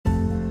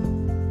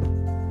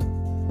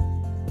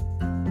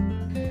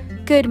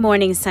Good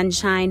morning,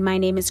 sunshine. My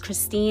name is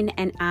Christine,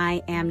 and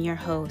I am your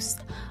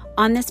host.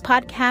 On this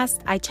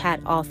podcast, I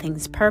chat all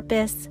things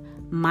purpose,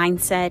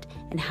 mindset,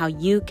 and how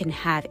you can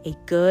have a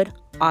good,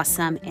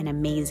 awesome, and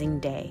amazing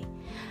day.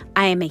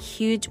 I am a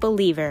huge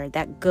believer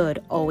that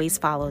good always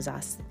follows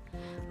us.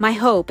 My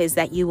hope is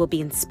that you will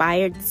be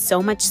inspired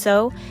so much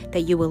so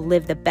that you will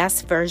live the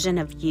best version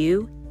of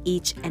you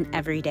each and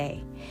every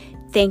day.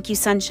 Thank you,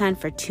 sunshine,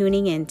 for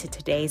tuning in to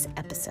today's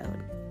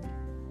episode.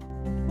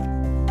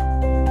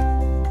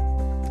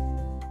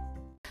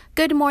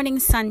 Good morning,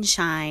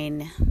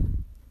 sunshine.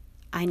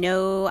 I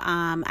know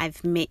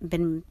I've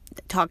been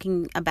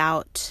talking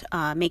about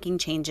making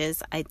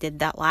changes. I did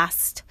that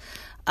last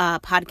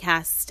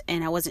podcast,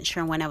 and I wasn't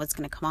sure when I was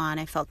going to come on.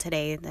 I felt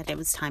today that it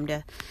was time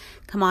to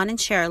come on and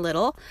share a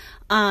little.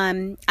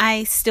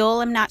 I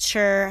still am not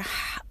sure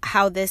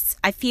how this,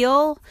 I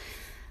feel,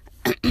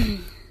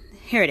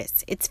 here it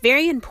is. It's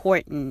very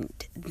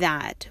important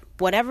that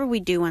whatever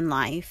we do in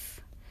life,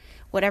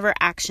 whatever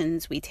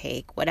actions we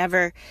take,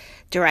 whatever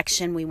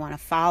direction we want to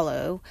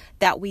follow,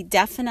 that we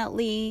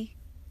definitely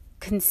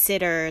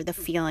consider the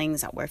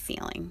feelings that we're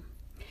feeling.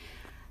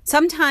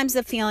 Sometimes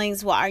the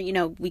feelings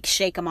we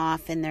shake them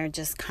off and they're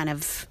just kind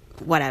of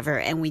whatever,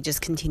 and we just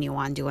continue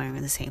on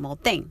doing the same old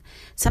thing.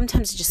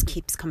 Sometimes it just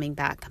keeps coming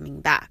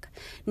back.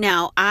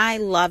 Now, I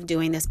love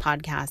doing this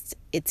podcast.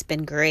 It's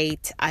been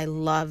great. I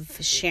love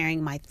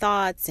sharing my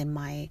thoughts and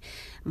my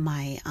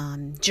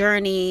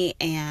journey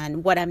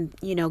and what I'm,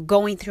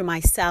 going through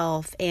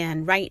myself.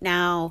 And right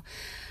now,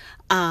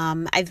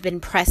 I've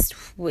been pressed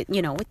with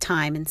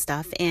time and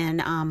stuff.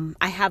 And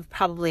I have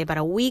probably about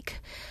a week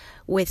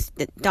with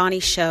the Donnie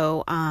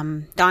show,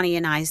 Donnie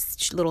and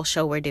I's little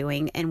show we're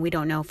doing, and we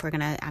don't know if we're going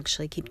to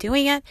actually keep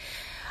doing it.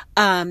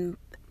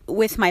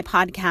 With my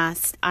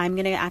podcast, I'm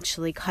going to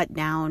actually cut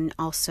down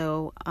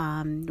also,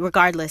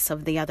 regardless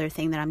of the other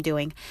thing that I'm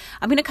doing.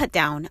 I'm going to cut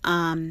down.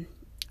 I'm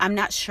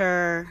not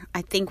sure.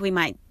 I think we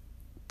might,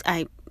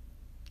 I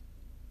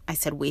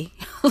said we,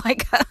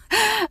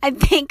 I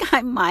think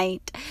I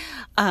might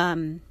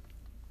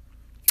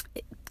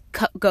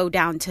go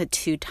down to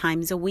 2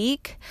 times a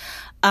week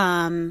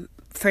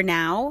for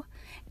now,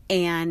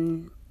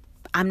 and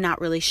I'm not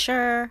really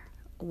sure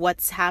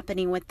what's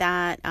happening with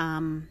that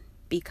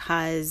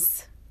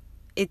because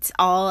it's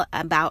all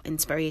about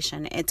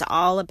inspiration. It's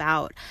all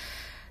about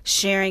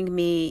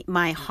sharing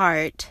my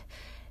heart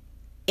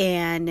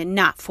and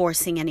not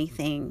forcing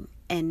anything,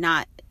 and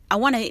I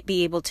want to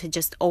be able to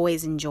just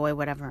always enjoy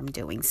whatever I'm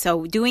doing.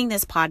 So doing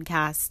this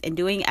podcast and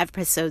doing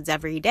episodes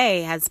every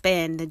day has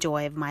been the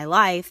joy of my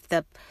life.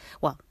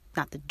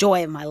 Not the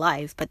joy of my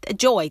life, but a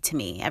joy to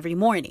me every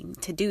morning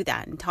to do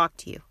that and talk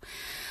to you.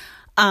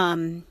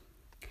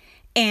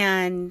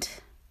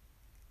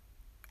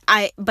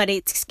 But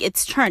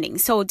it's turning.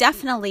 So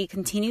definitely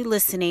continue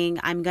listening.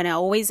 I'm going to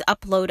always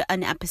upload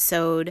an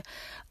episode,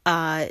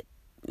 1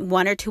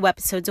 or 2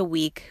 episodes a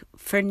week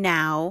for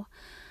now.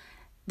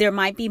 There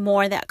might be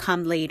more that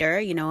come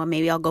later,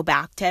 maybe I'll go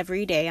back to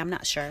every day. I'm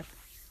not sure.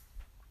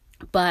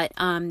 But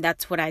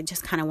that's what I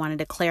just kind of wanted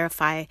to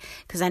clarify,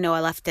 because I know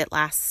I left it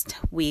last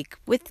week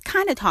with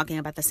kind of talking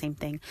about the same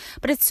thing.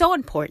 But it's so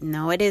important,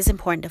 though. It is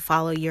important to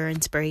follow your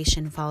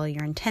inspiration, follow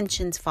your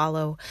intentions,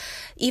 follow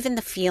even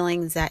the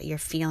feelings that you're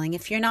feeling.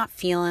 If you're not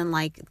feeling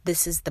like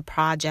this is the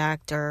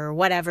project or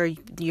whatever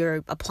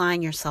you're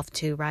applying yourself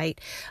to,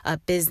 right? A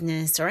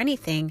business or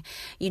anything,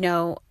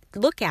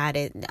 look at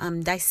it,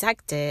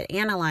 dissect it,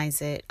 analyze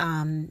it,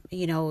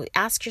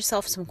 ask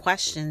yourself some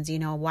questions.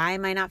 Why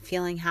am I not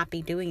feeling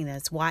happy doing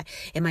this? Why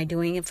am I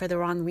doing it for the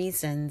wrong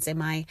reasons?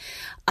 Am I,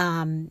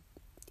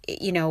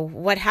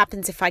 what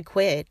happens if I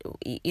quit?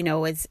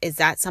 Is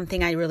that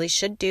something I really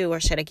should do, or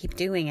should I keep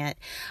doing it?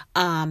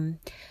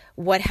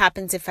 What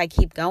happens if I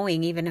keep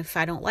going, even if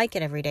I don't like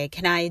it every day?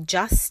 Can I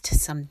adjust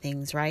some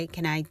things, right?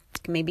 Can I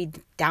maybe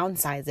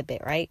downsize a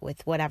bit, right?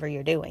 With whatever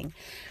you're doing.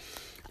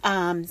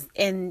 And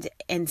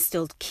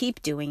still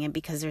keep doing it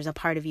because there's a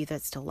part of you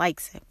that still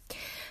likes it.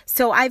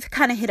 So I've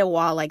kind of hit a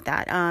wall like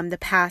that. The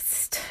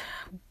past,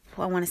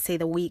 I want to say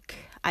the week,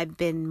 I've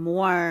been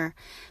more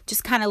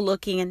just kind of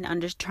looking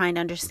and trying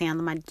to understand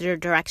my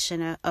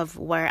direction of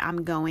where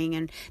I'm going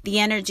and the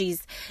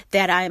energies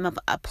that I'm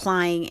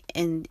applying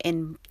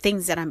in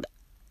things that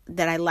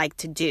I like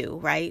to do.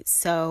 Right.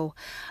 So,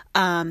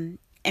 and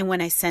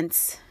when I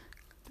sense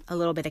a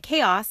little bit of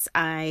chaos,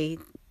 I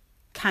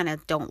kind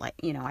of don't like,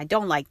 I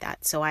don't like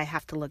that. So I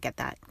have to look at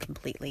that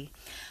completely.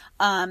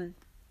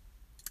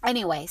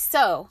 Anyway,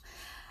 so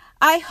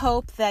I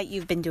hope that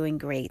you've been doing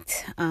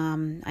great.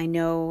 I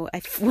know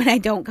when I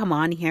don't come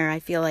on here, I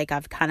feel like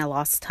I've kind of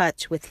lost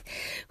touch with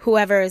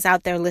whoever is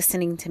out there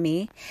listening to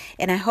me.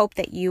 And I hope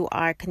that you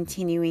are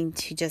continuing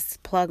to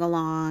just plug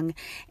along,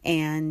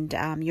 and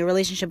your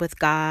relationship with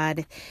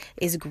God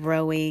is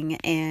growing.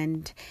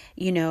 And,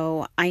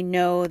 I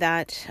know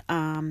that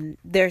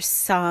there's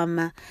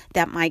some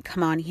that might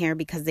come on here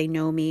because they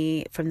know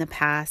me from the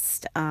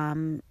past,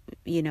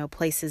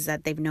 places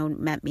that they've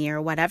met me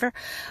or whatever.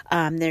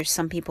 There's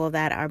some people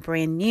that are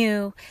brand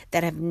new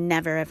that have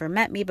never ever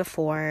met me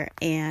before,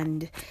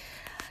 and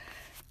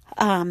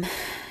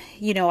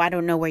I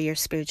don't know where your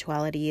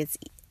spirituality is.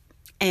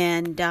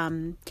 And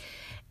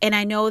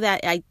I know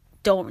that I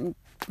don't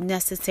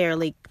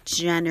necessarily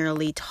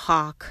generally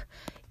talk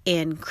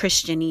in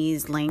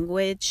Christianese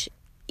language,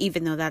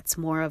 even though that's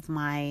more of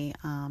my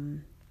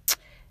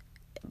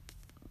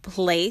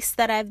place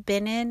that I've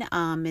been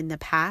in the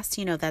past.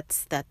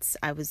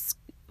 I was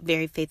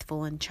very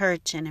faithful in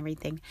church and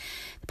everything.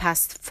 The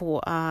past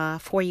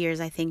 4 years,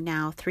 I think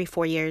now,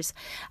 3-4 years,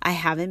 I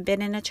haven't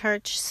been in a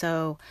church.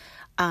 So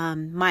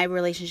my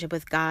relationship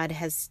with God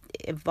has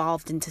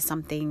evolved into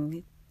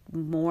something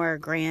more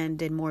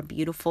grand and more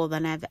beautiful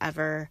than I've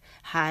ever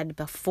had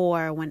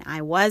before when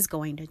I was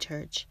going to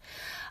church.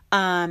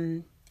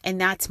 And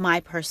that's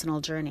my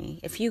personal journey.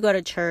 If you go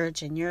to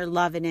church and you're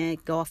loving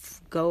it, go,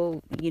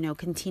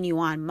 continue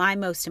on. My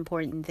most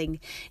important thing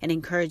and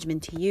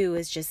encouragement to you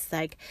is just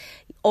like,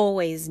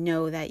 always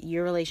know that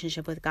your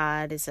relationship with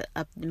God is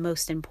of the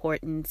most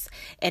importance,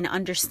 and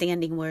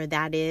understanding where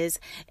that is,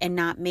 and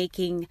not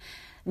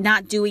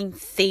doing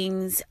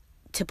things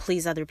to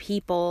please other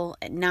people,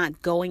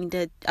 not going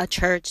to a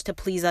church to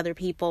please other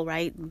people,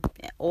 right?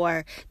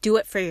 Or do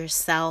it for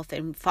yourself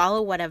and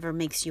follow whatever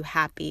makes you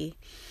happy.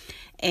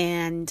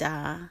 And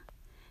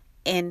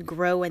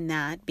grow in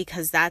that,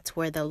 because that's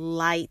where the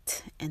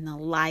light and the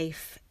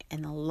life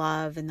and the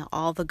love and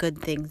all the good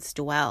things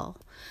dwell.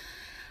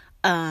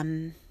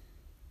 And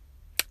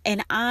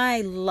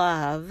I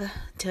love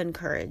to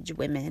encourage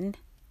women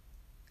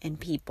and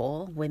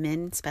people,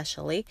 women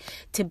especially,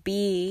 to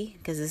be,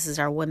 because this is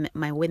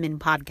my women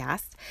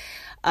podcast,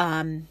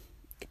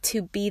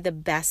 to be the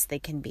best they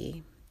can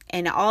be.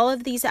 And all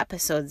of these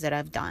episodes that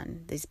I've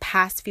done, these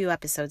past few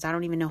episodes, I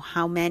don't even know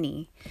how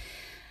many,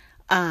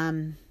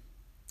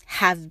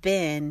 have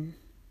been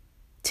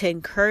to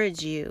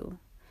encourage you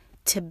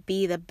to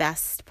be the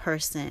best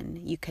person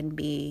you can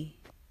be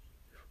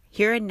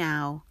here and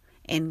now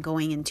and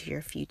going into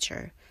your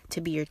future,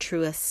 to be your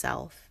truest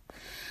self.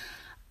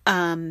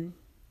 And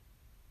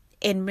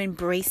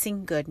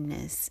embracing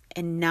goodness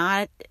and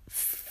not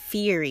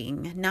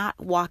fearing, not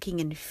walking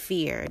in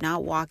fear,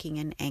 not walking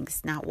in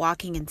angst, not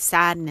walking in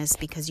sadness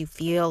because you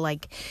feel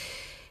like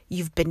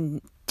you've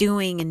been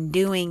doing and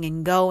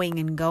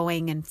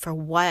going and for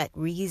what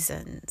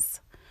reasons,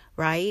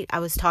 right? I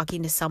was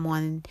talking to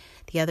someone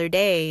the other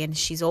day, and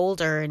she's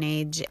older in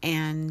age,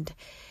 and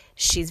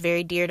she's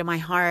very dear to my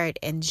heart,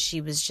 and she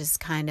was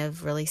just kind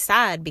of really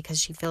sad because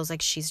she feels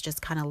like she's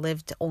just kind of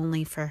lived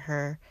only for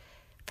her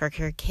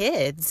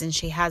kids, and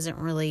she hasn't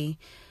really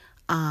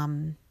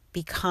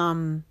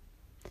become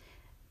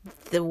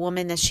the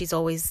woman that she's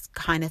always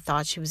kind of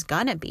thought she was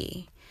gonna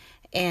be.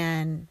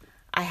 And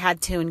I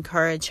had to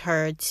encourage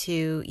her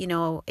to,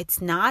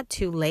 it's not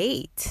too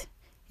late.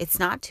 It's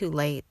not too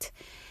late.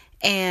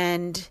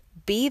 And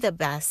be the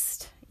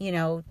best.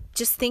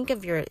 Just think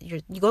of you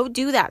go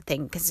do that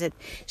thing. Because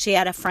she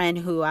had a friend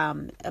who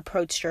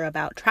approached her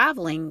about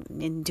traveling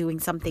and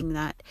doing something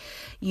that,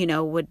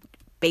 would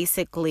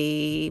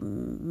basically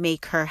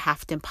make her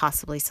have to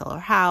possibly sell her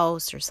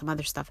house or some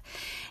other stuff.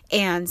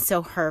 And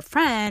so her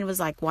friend was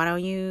like, why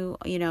don't you,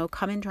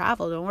 come and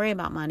travel? Don't worry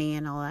about money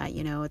and all that.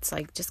 It's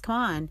like, just come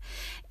on.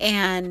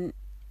 And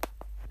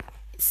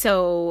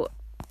so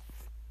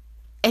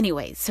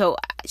anyway, so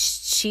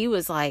she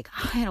was like,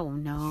 I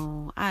don't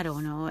know.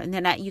 And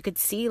then you could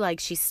see like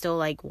she still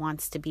like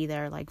wants to be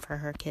there like for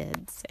her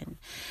kids and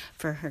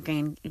for her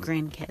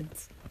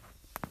grandkids.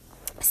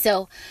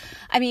 So,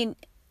 I mean,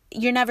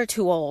 you're never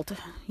too old.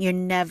 You're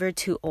never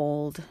too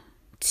old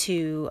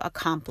to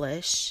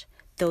accomplish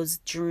those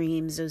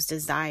dreams, those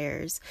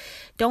desires.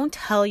 Don't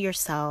tell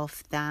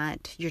yourself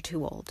that you're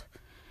too old.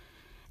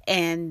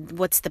 And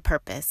what's the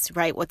purpose,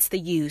 right? What's the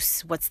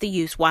use?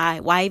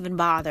 Why even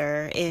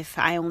bother if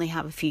I only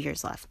have a few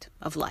years left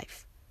of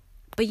life?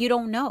 But you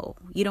don't know.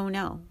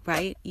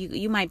 Right?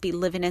 You might be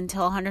living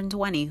until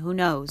 120. Who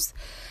knows?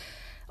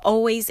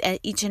 Always,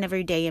 each and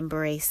every day,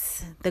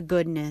 embrace the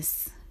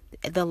goodness,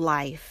 the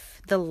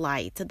life, the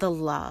light, the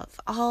love,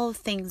 all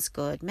things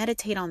good.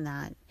 Meditate on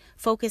that.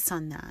 Focus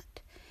on that.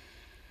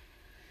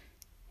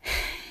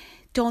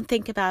 Don't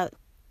think about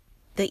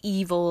the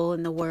evil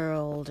in the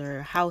world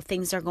or how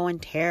things are going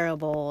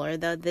terrible or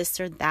the this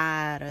or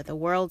that or the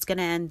world's going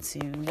to end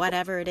soon.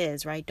 Whatever it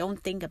is, right?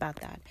 Don't think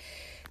about that.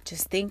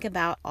 Just think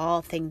about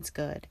all things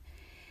good.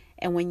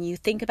 And when you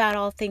think about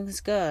all things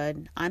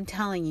good, I'm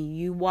telling you,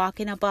 you walk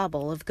in a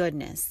bubble of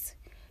goodness.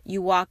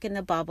 You walk in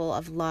the bubble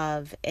of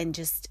love, and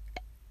just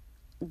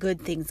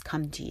good things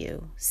come to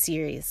you.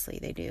 Seriously,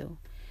 they do.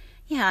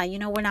 Yeah,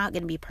 we're not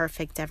going to be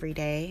perfect every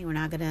day. We're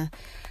not going to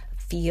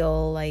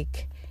feel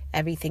like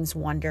everything's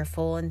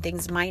wonderful, and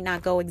things might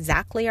not go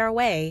exactly our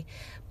way,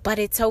 but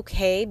it's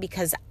okay,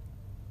 because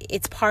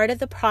it's part of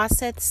the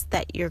process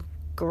that you're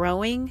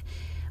growing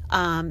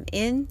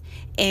in,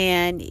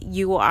 and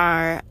you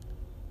are,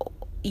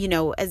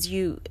 as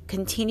you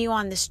continue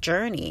on this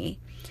journey,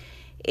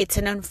 it's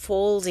an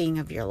unfolding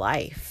of your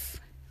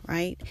life,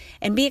 right?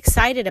 And be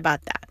excited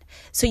about that.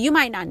 So you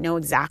might not know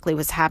exactly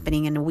what's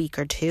happening in a week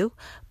or two,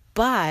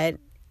 but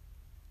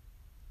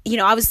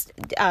I was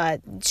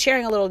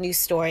sharing a little news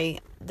story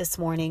this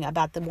morning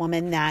about the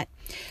woman that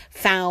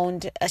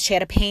found she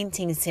had a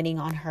painting sitting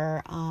on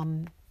her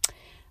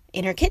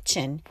in her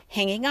kitchen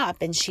hanging up,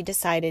 and she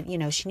decided,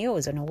 she knew it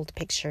was an old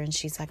picture, and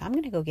she's like, I'm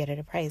going to go get it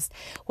appraised.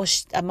 Well,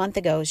 a month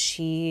ago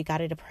she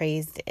got it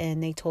appraised,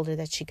 and they told her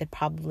that she could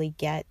probably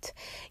get,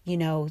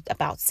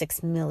 about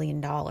 $6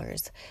 million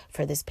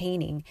for this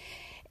painting.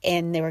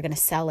 And they were going to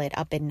sell it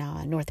up in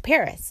North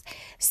Paris.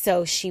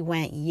 So she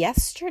went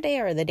yesterday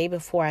or the day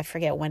before, I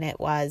forget when it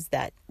was,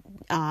 that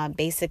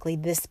basically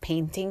this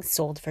painting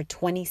sold for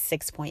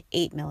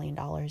 $26.8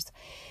 million.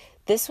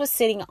 This was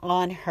sitting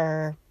on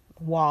her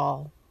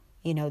wall,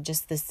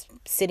 just this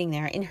sitting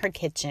there in her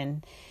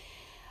kitchen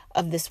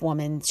of this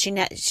woman.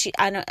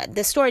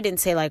 The story didn't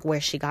say like where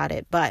she got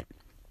it, but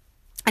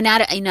And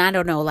I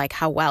don't know like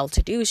how well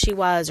to do she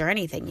was or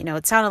anything.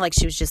 It sounded like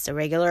she was just a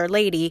regular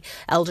lady,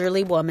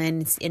 elderly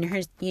woman in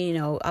her,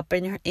 up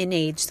in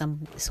age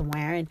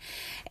somewhere.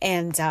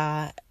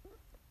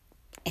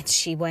 And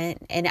she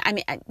went, and I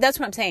mean, that's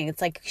what I'm saying.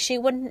 It's like she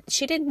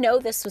didn't know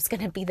this was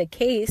going to be the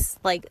case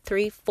like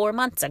 3-4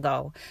 months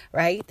ago,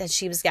 right? That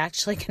she was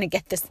actually going to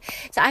get this.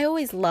 So I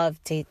always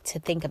love to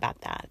think about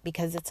that,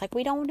 because it's like,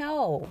 we don't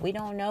know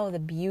the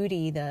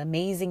beauty, the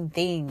amazing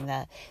thing,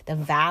 the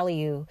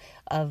value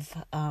of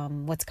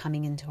what's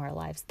coming into our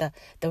lives, the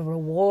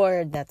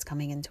reward that's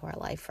coming into our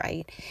life,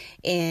 right?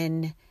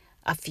 In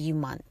a few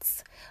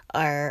months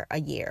or a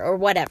year or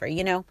whatever,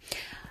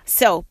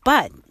 So,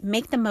 but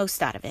make the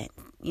most out of it.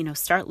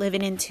 Start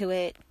living into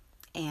it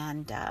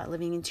and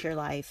living into your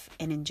life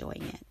and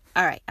enjoying it.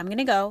 All right, I'm going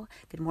to go.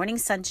 Good morning,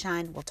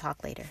 sunshine. We'll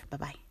talk later.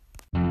 Bye-bye.